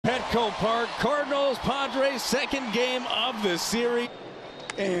Petco Park. Cardinals, Padres, second game of the series.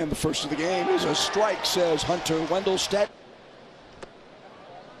 And the first of the game is a strike, says Hunter Wendelstedt.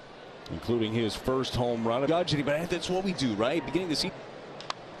 Including his first home run. But that's what we do, right? Beginning to see.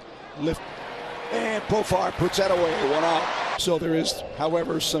 Lift. And Profar puts that away. 1 out. So there is,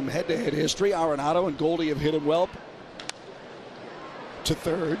 however, some head-to-head history. Arenado and Goldie have hit him well. To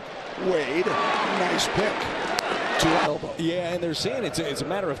third. Wade. Nice pick. To elbow. Yeah, and they're saying it's a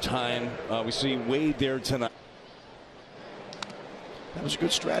matter of time. We see Wade there tonight. That was a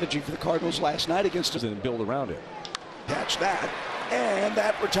good strategy for the Cardinals last night against him. And build around it. Catch that. And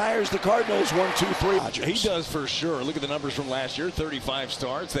that retires the Cardinals 1-2-3. He does for sure. Look at the numbers from last year. 35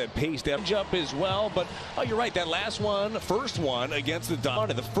 starts. That pace up as well. But you're right. That last one, first one against the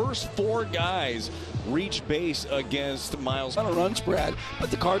Dodgers. The first 4 guys reached base against Miles. On a run spread,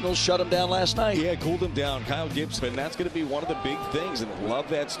 but the Cardinals shut him down last night. Yeah, cooled him down. Kyle Gibson. And that's going to be one of the big things. And love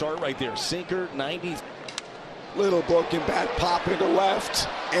that start right there. Sinker, 90. Little broken bat pop into left,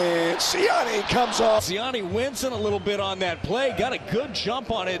 and Ciani comes off. Ciani wincing a little bit on that play. Got a good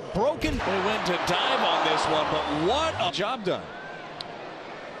jump on it. Broken. They went to dive on this one, but what a job done.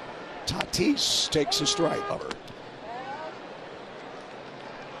 Tatis takes a strike.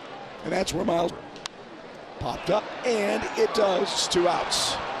 And that's where Miles popped up, and it does. 2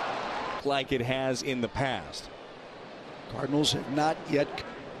 outs. Like it has in the past. Cardinals have not yet.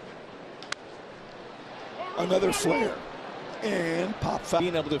 Another flare and pop foul.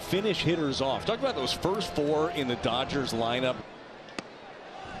 Being able to finish hitters off. Talk about those first 4 in the Dodgers lineup.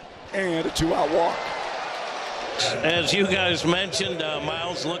 And a 2-out walk. As you guys mentioned,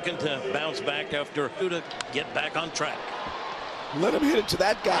 Miles looking to bounce back after to get back on track. Let him hit it to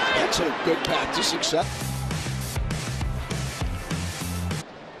that guy. That's a good path to success.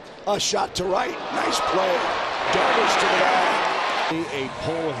 A shot to right. Nice play. Davish to the bag. A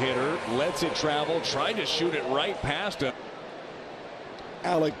pull hitter, lets it travel, tried to shoot it right past him.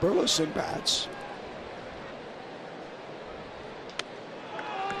 Alec Burleson bats.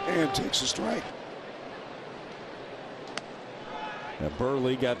 And takes a strike. Now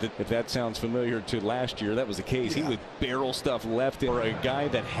Burley got the, if that sounds familiar to last year, that was the case. Yeah. He would barrel stuff left. For a guy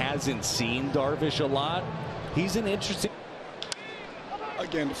that hasn't seen Darvish a lot, he's an interesting.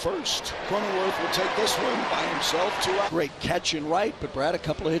 Again to first. Cronenworth will take this one by himself. 2 out. Great catch in right, but Brad, a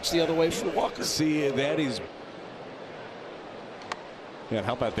couple of hits the other way for Walker. See, that is. Yeah,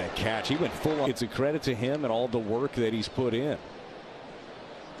 how about that catch? He went full on. It's a credit to him and all the work that he's put in.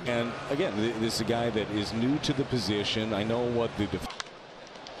 And again, this is a guy that is new to the position. I know what the.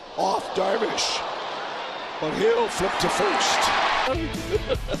 Off Darvish, but he'll flip to first.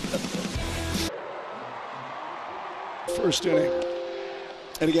 First inning.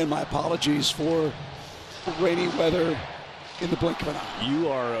 And again, my apologies for rainy weather in the blink of an eye. You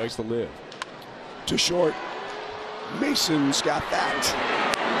are a to live. To short. Mason's got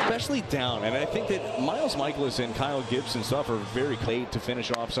that. Especially down. And I think that Miles Michaelis and Kyle Gibson stuff are very late to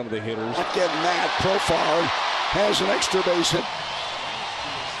finish off some of the hitters. Not getting that. Profar has an extra base hit.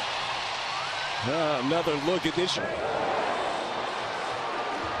 Another look at this.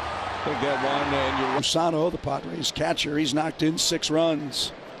 Take that one, and you're. Lozano, the Padres catcher, he's knocked in 6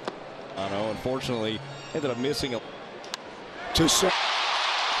 runs. Unfortunately, ended up missing a.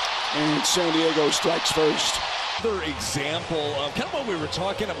 And San Diego strikes first. Another example of kind of what we were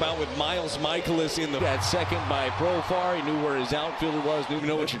talking about with Miles Michaelis in the that second by Profar. He knew where his outfielder was,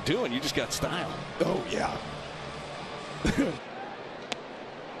 knew what you're doing. You just got style. Oh yeah.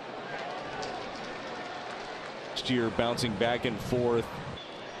 Next year, bouncing back and forth.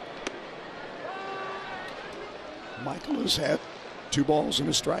 Michael has had 2 balls and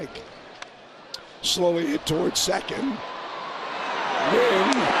a strike. Slowly hit towards second.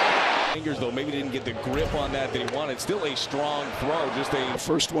 Fingers though maybe didn't get the grip on that he wanted. Still a strong throw. Just a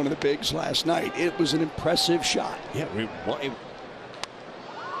first one of the bigs last night. It was an impressive shot. Yeah,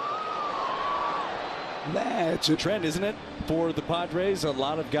 that's a trend, isn't it, for the Padres? A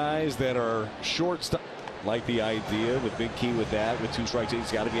lot of guys that are shortstop like the idea. The big key with that, with 2 strikes,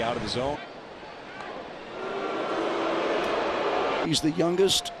 he's got to be out of the zone. He's the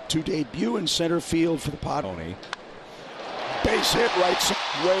youngest to debut in center field for the Padres. Base hit right side.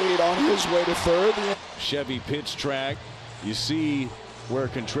 Wade on his way to third. Chevy pitch track. You see where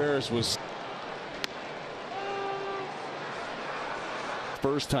Contreras was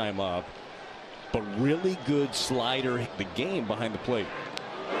first time up, but really good slider. The game behind the plate.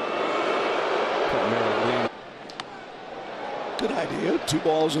 Good idea. 2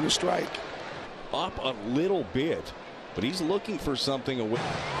 balls and a strike. Up a little bit, but he's looking for something away.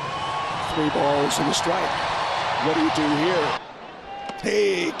 3 balls and a strike. What do you do here?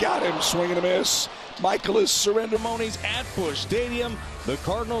 He got him, swing and a miss. Michaelis surrender. Ceremonies at Busch Stadium, the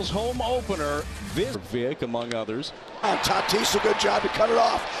Cardinals home opener. Vic, among others. Tatis, a good job to cut it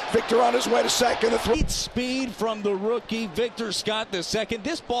off. Victor on his way to second. Great speed from the rookie, Victor Scott II.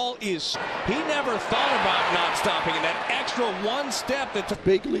 This ball is, he never thought about not stopping, and that extra one step that took.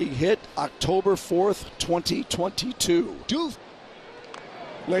 Big league hit October 4th, 2022. Doof.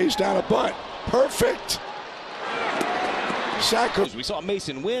 Lays down a bunt. Perfect. We saw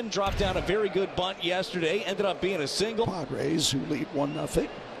Mason Wynn drop down a very good bunt yesterday. Ended up being a single. Padres, who lead 1-0.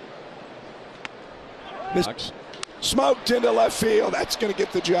 Smoked into left field. That's going to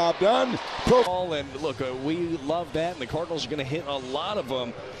get the job done. And look, we love that, and the Cardinals are going to hit a lot of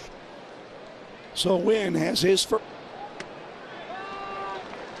them. So Wynn has his first.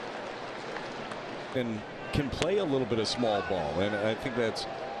 And can play a little bit of small ball, and I think that's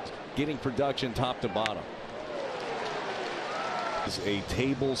getting production top to bottom. Is a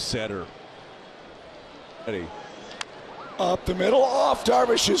table setter. Ready. Up the middle, off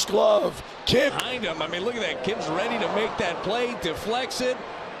Darvish's glove. Kim behind him. I mean, look at that. Kim's ready to make that play, deflects it.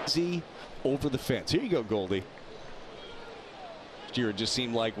 See, over the fence. Here you go, Goldie. Last year, it just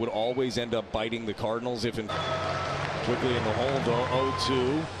seemed like would always end up biting the Cardinals if quickly in the hole, though.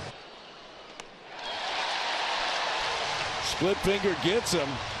 0-2. Split finger gets him.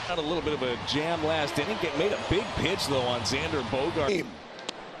 Had a little bit of a jam last inning. Made a big pitch, though, on Xander Bogart.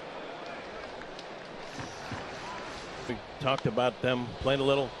 We talked about them playing a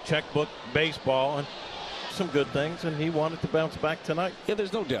little checkbook baseball and some good things, and he wanted to bounce back tonight. Yeah,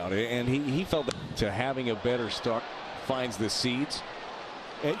 there's no doubt, and he felt that to having a better start, finds the seats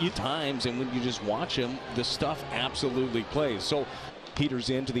at times, and when you just watch him, the stuff absolutely plays. So Peter's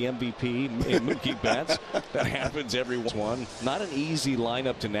into the MVP in Mookie Betts. That happens every one. Not an easy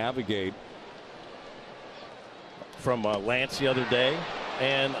lineup to navigate. From Lance the other day.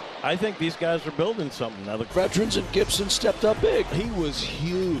 And I think these guys are building something. Now the veterans and Gibson stepped up big. He was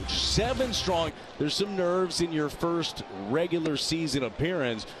huge. 7 strong. There's some nerves in your first regular season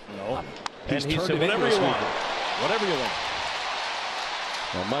appearance. No. He's and he turned said, it whatever into you a want. sweeper. Whatever you want.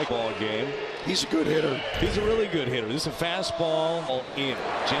 Well, Mike ball game. He's a good hitter. He's a really good hitter. This is a fastball in.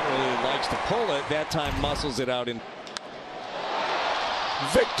 Generally likes to pull it. That time muscles it out in.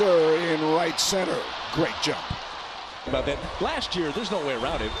 Victor in right center. Great jump. About that last year, there's no way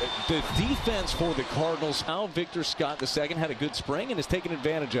around it. The defense for the Cardinals. Now Victor Scott II had a good spring and has taken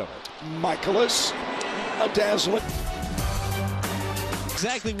advantage of it. Michaelis, a dazzling.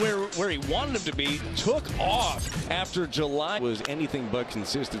 Exactly where he wanted him to be. Took off after July. Was anything but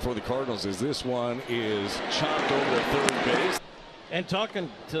consistent for the Cardinals, as this one is chopped over to third base. And talking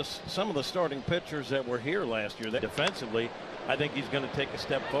to some of the starting pitchers that were here last year, that defensively, I think he's going to take a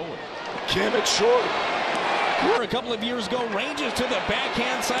step forward. Kim at short. A couple of years ago, ranges to the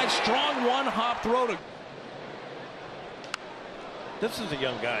backhand side, strong one-hop throw to. This is a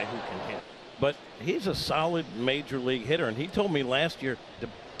young guy who can hit, but he's a solid major league hitter, and he told me last year,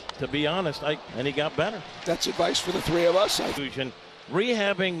 to be honest, and he got better. That's advice for the three of us.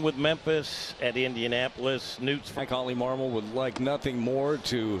 Rehabbing with Memphis at Indianapolis. Newt's. Ollie Marmol would like nothing more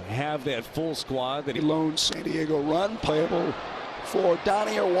to have that full squad that he lone San Diego run playable for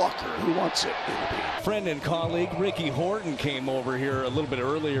Donnie or Walker, who wants it. Friend and colleague Ricky Horton came over here a little bit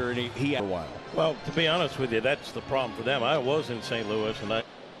earlier, and he had a while. Well, to be honest with you, that's the problem for them. I was in St. Louis, and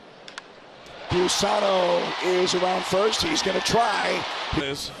Brusano is around first. He's going to try.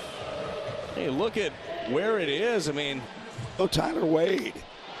 Hey, look at where it is. I mean, Tyler Wade.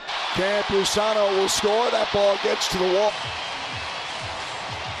 Camp Brusano will score. That ball gets to the wall.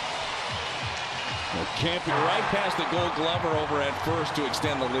 Camping right past the Gold Glover over at first to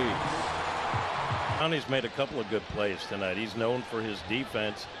extend the lead. Johnny's made a couple of good plays tonight. He's known for his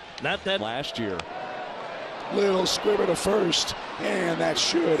defense. Not that last year. Little squibber to first, and that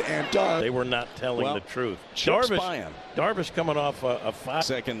should and does. They were not telling the truth. Darvish coming off a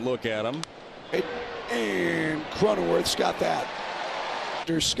 5-second look at him. And Cronenworth's got that.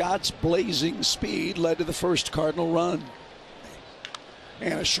 Scott's blazing speed led to the first Cardinal run.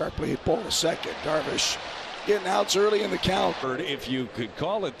 And a sharply hit ball to second. Darvish getting outs early in the count. If you could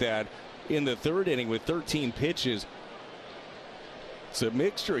call it that, in the third inning with 13 pitches. It's a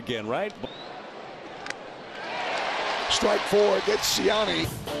mixture again, right? Strike 4 gets Ciani.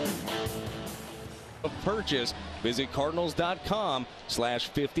 Purchase. Visit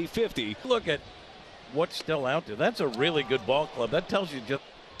Cardinals.com/50/50. Look at what's still out there. That's a really good ball club. That tells you just.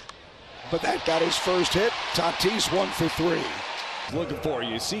 But that got his first hit. Tatis 1 for 3. Looking for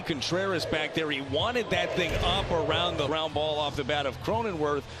you. See Contreras back there. He wanted that thing up around the round ball off the bat of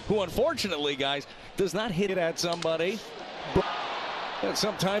Cronenworth, who unfortunately, guys, does not hit it at somebody. And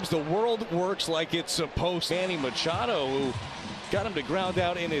sometimes the world works like it's supposed to. Manny Machado, who got him to ground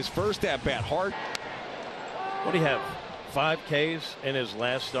out in his first at-bat hard. What do you have? 5 Ks in his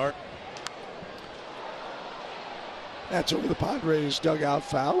last start. That's over the Padres dugout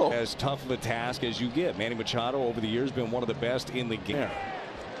foul. As tough of a task as you get. Manny Machado over the years been one of the best in the game.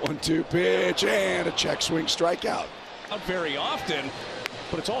 1-2 pitch and a check swing strikeout. Not very often,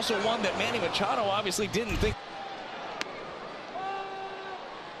 but it's also one that Manny Machado obviously didn't think.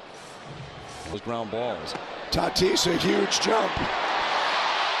 Those ground balls. Tatis, a huge jump.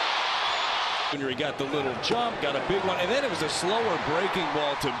 Junior, he got the little jump, got a big one, and then it was a slower breaking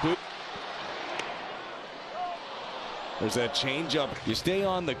ball to boot. There's that changeup. You stay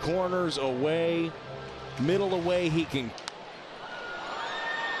on the corners away, middle away. He can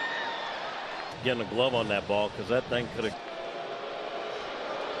getting a glove on that ball because that thing could have.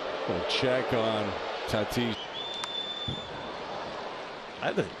 Check on Tatis.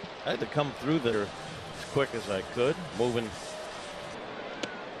 I had to come through there as quick as I could, moving.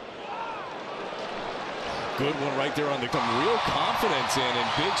 Good one right there on the some real confidence in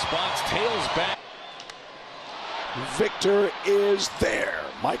big spots, tails back. Victor is there.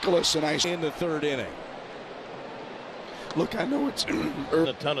 Michaelis and Ice In the 3rd inning. Look, I know it's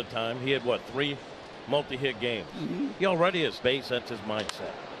a ton of time. He had what, 3 multi-hit games. He already has base. That's his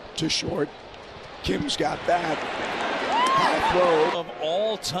mindset. To short. Kim's got that. High throw Of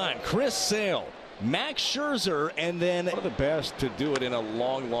all time, Chris Sale, Max Scherzer, and then one of the best to do it in a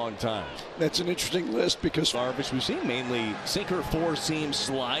long time. That's an interesting list because Davish, we've seen mainly sinker, 4-seam,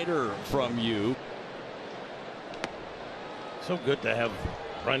 slider from you. So good to have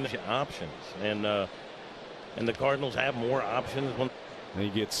options, and the Cardinals have more options. When and you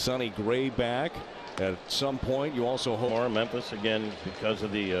get Sonny Gray back at some point. You also hope Memphis again because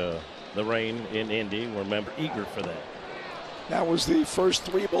of the rain in Indy. We're eager for that. that was the first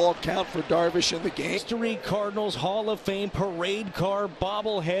 3-ball count for Darvish in the game. History Cardinals Hall of Fame parade car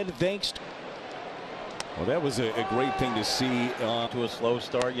bobblehead. Thanks. Well, that was a great thing to see. To a slow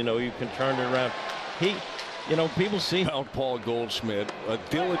start, you know, you can turn it around. People see Paul Goldschmidt, a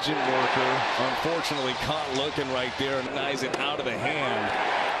diligent worker, unfortunately caught looking right there and eyes it out of the hand.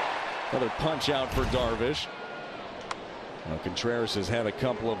 Another punch out for Davish. Now, Contreras has had a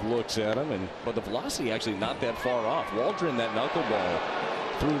couple of looks at him, but the velocity actually not that far off. Waldron, that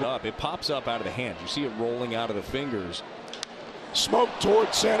knuckleball, threw it up. It pops up out of the hand. You see it rolling out of the fingers. Smoke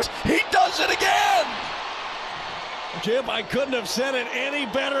towards center. He does it again. Jim, I couldn't have said it any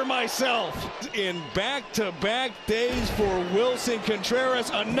better myself. In back-to-back days for Wilson Contreras.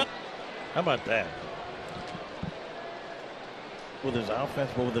 How about that? With his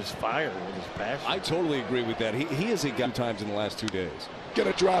offense, but with his fire, with his passion. I totally agree with that. He is a guy times in the last 2 days.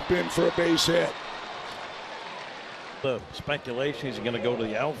 Gonna drop in for a base hit. The speculation he's going to go to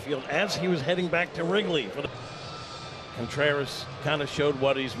the outfield as he was heading back to Wrigley. Contreras kind of showed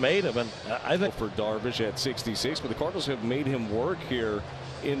what he's made of, and I think for Davish at 66, but the Cardinals have made him work here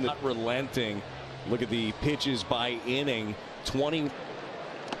in the not relenting. Look at the pitches by inning. 20.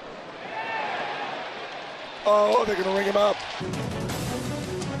 Oh, they're going to ring him up.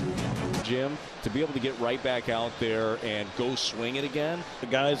 Jim, to be able to get right back out there and go swing it again. The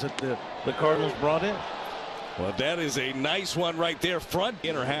guys that the Cardinals brought in. Well, that is a nice one right there, front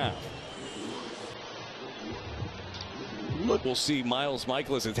inner half. Look, we'll see Miles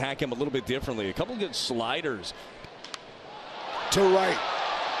Michaelis attack him a little bit differently. A couple of good sliders. To right.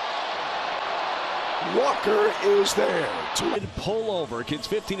 Walker is there. Pull over. Kids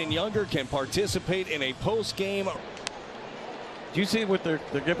 15 and younger can participate in a post game. Do you see what they're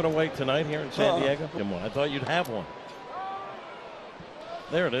giving away tonight here in San Diego? I thought you'd have one.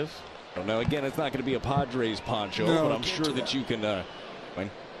 There it is. Now again, it's not going to be a Padres poncho, no, but I'm sure that you can.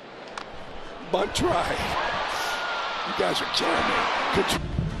 Bunt try. You guys are killing me.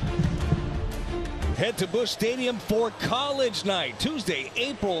 Head to Busch Stadium for college night, Tuesday,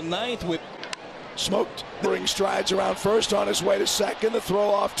 April 9th with. Smoked, bring strides around first, on his way to second. The throw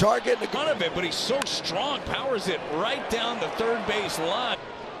off target. None of it, but he's so strong, powers it right down the third base line.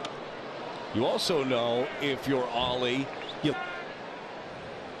 You also know if you're Ollie, but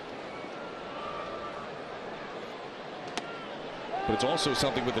it's also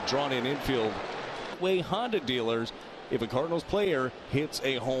something with the drawn-in infield. Way Honda dealers, if a Cardinals player hits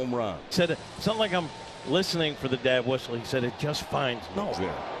a home run. He said it's not like I'm listening for the dad whistle. He said it just finds me. No,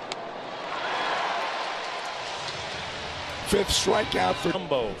 there. Fifth strikeout for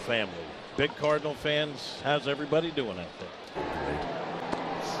Jumbo family. Big Cardinal fans. How's everybody doing out there?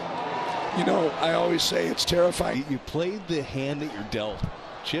 You know, I always say it's terrifying. You played the hand that you're dealt.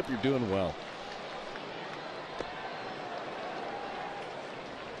 Chip, you're doing well.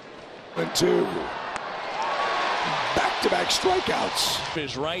 And 2. Back-to-back strikeouts.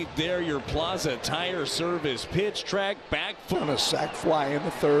 Is right there, your Plaza Tire Service pitch track back On a sac fly in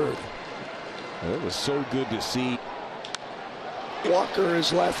the 3rd. It was so good to see. Walker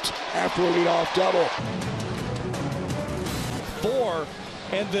is left after a leadoff double. 4,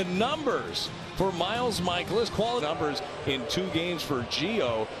 and the numbers for Miles Michaelis, quality numbers in 2 games for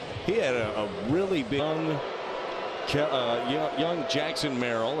Gio. He had a really big young Jackson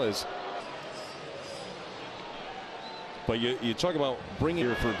Merrill is. But you talk about bringing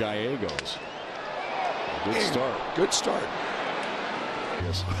here for Gallegos. Good start. Good start.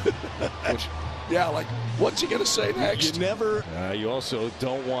 Yes. Which, yeah, like what's he going to say next? You never. You also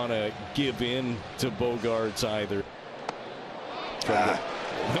don't want to give in to Bogarts either.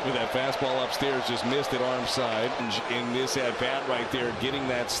 With that fastball upstairs, just missed it arm side. In this at bat right there, getting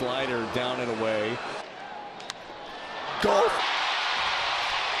that slider down and away. Go.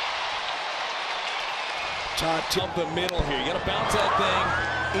 Up the middle here. You got to bounce that thing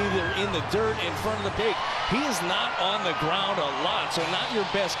either in the dirt in front of the plate. He is not on the ground a lot, so not your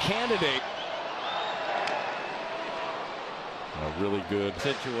best candidate. A really good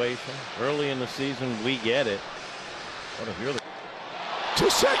situation early in the season. We get it. What if you're the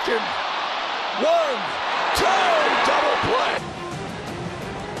to second. 1, 2, double play.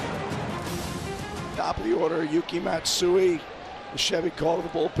 Top of the order, Yuki Matsui. The Chevy call to the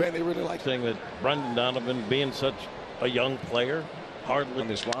bullpen. They really like thing that Brendan Donovan, being such a young player, hardly on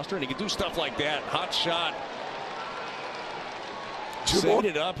this roster, and he can do stuff like that. Hot shot. 2 more.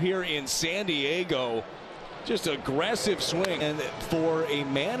 Set it up here in San Diego. Just aggressive swing, and for a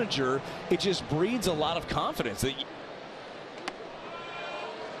manager, it just breeds a lot of confidence.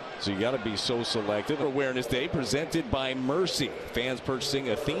 So you got to be so selective. Awareness Day presented by Mercy. Fans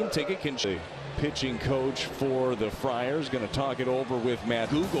purchasing a theme ticket can. Pitching coach for the Friars going to talk it over with Matt.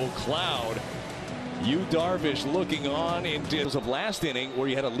 Google Cloud. Davish looking on in of last inning where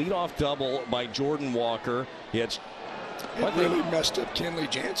you had a leadoff double by Jordan Walker. He had it really messed up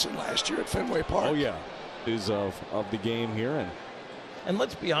Kenley Jansen last year at Fenway Park. Oh yeah, is of the game here, and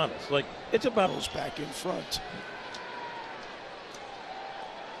let's be honest, like it's about back in front.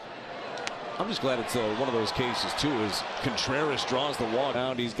 I'm just glad it's one of those cases too. As Contreras draws the walk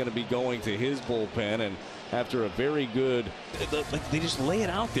out, he's going to be going to his bullpen, and after a very good, they just lay it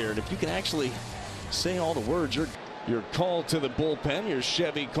out there. And if you can actually say all the words, your call to the bullpen, your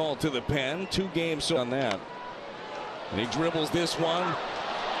Chevy call to the pen. 2 games on that, and he dribbles this one,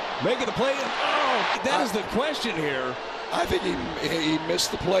 making the play. And, that is the question here. I think he missed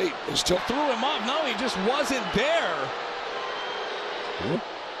the plate. Still threw him off. No, he just wasn't there.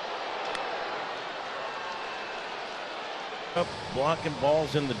 Up blocking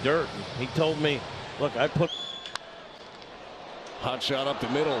balls in the dirt. He told me, look, I put hot shot up the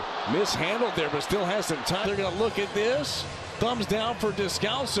middle, mishandled there, but still has some time. They're going to look at this. Thumbs down for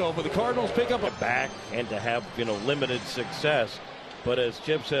Descalso, but the Cardinals pick up a back and to have limited success. But as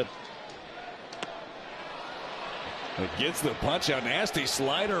Chip said, it gets the punch out, nasty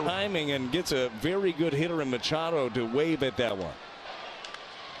slider timing, and gets a very good hitter in Machado to wave at that one.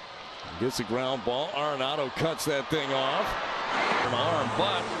 Gets a ground ball. Arenado cuts that thing off. An arm,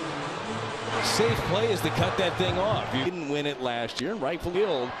 but safe play is to cut that thing off. You didn't win it last year, and rightfully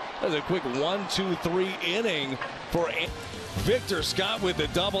ill. That's a quick 1-2-3 inning for Victor Scott with the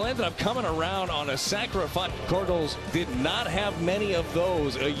double. Ended up coming around on a sacrifice. Cardinals did not have many of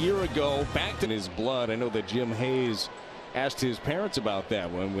those a year ago. Back to his blood. I know that Jim Hayes asked his parents about that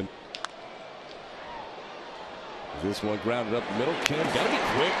one when. This one grounded up the middle. Got to be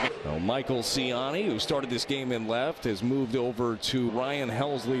quick. Now, Michael Ciani, who started this game in left, has moved over to Ryan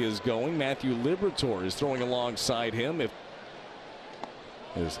Helsley is going. Matthew Liberatore is throwing alongside him.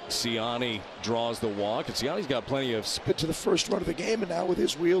 As Ciani draws the walk, and Ciani's got plenty of spit to the first run of the game, and now with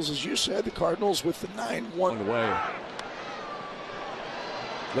his wheels, as you said, the Cardinals with the 9-1 away.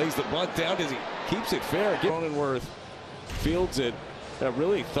 Lays the bunt down as he keeps it fair. Cronenworth fields it. I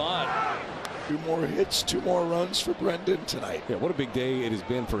really thought. 2 more hits, 2 more runs for Brendan tonight. Yeah, what a big day it has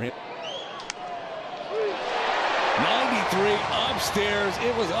been for him. 93 upstairs.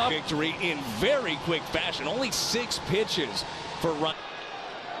 It was a victory in very quick fashion. Only 6 pitches for Ryan.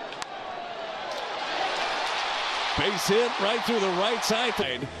 Base hit right through the right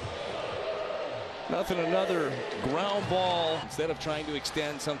side. Nothing, another ground ball. Instead of trying to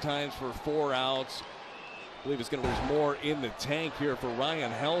extend sometimes for 4 outs. I believe there's more in the tank here for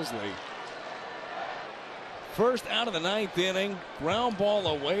Ryan Helsley. First out of the 9th inning, ground ball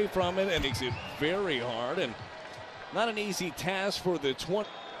away from it, and makes it very hard, and not an easy task for the 20.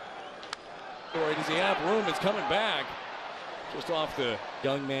 Does he have room? It's coming back. Just off the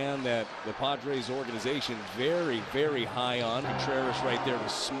young man that the Padres organization very, very high on. Contreras right there to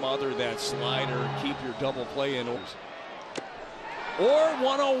smother that slider, keep your double play in. Or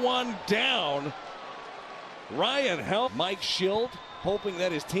 101 down. Ryan helped Mike Schild, hoping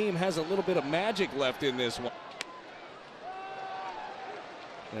that his team has a little bit of magic left in this one.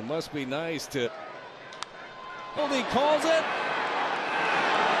 It must be nice to. He calls it.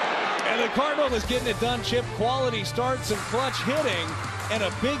 And the Cardinals is getting it done, Chip. Quality starts and clutch hitting and a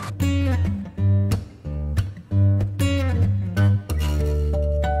big.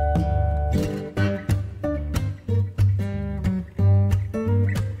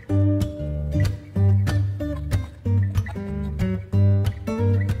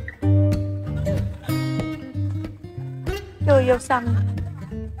 Chui vô sân.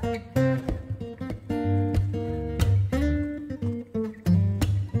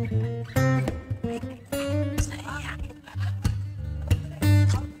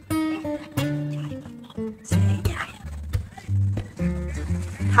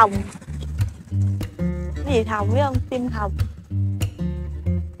 Hồng. Cái gì Hồng biết không? Tim hồng.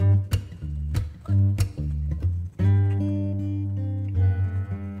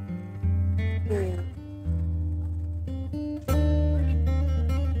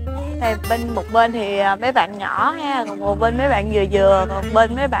 Thì một bên thì mấy bạn nhỏ ha, còn một bên mấy bạn vừa vừa, còn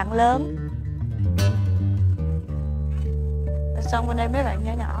bên mấy bạn lớn. Xong bên đây mấy bạn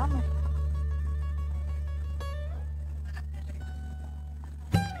nhỏ nhỏ nè.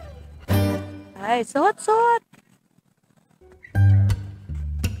 Đây, sốt.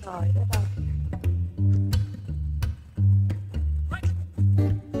 Rồi, đó đâu.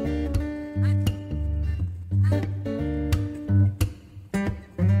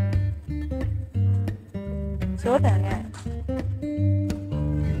 Sốt rồi nè.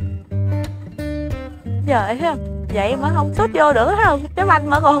 Giờ thấy không? Vậy mà không sốt vô được thấy không? Cái banh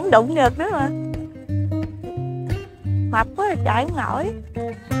mà còn không đụng được nữa mà. Mập quá chạy không nổi.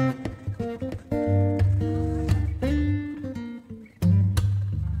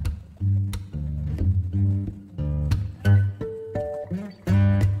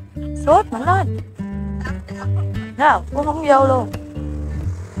 Sốt mạnh lên. Thấy không? Cũng không vô luôn.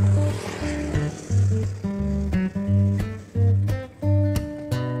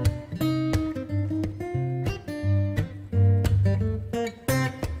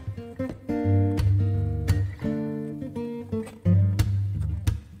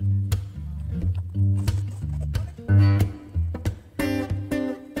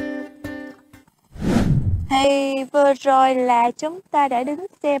 Thì vừa rồi là chúng ta đã đến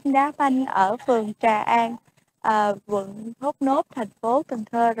xem đá banh ở phường Trà An, quận Thốt Nốt, thành phố Cần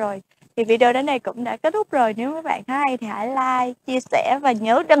Thơ rồi. Thì video đến đây cũng đã kết thúc rồi. Nếu các bạn thấy hay thì hãy like, chia sẻ và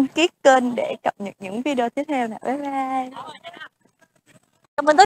nhớ đăng ký kênh để cập nhật những video tiếp theo nè. Bye bye.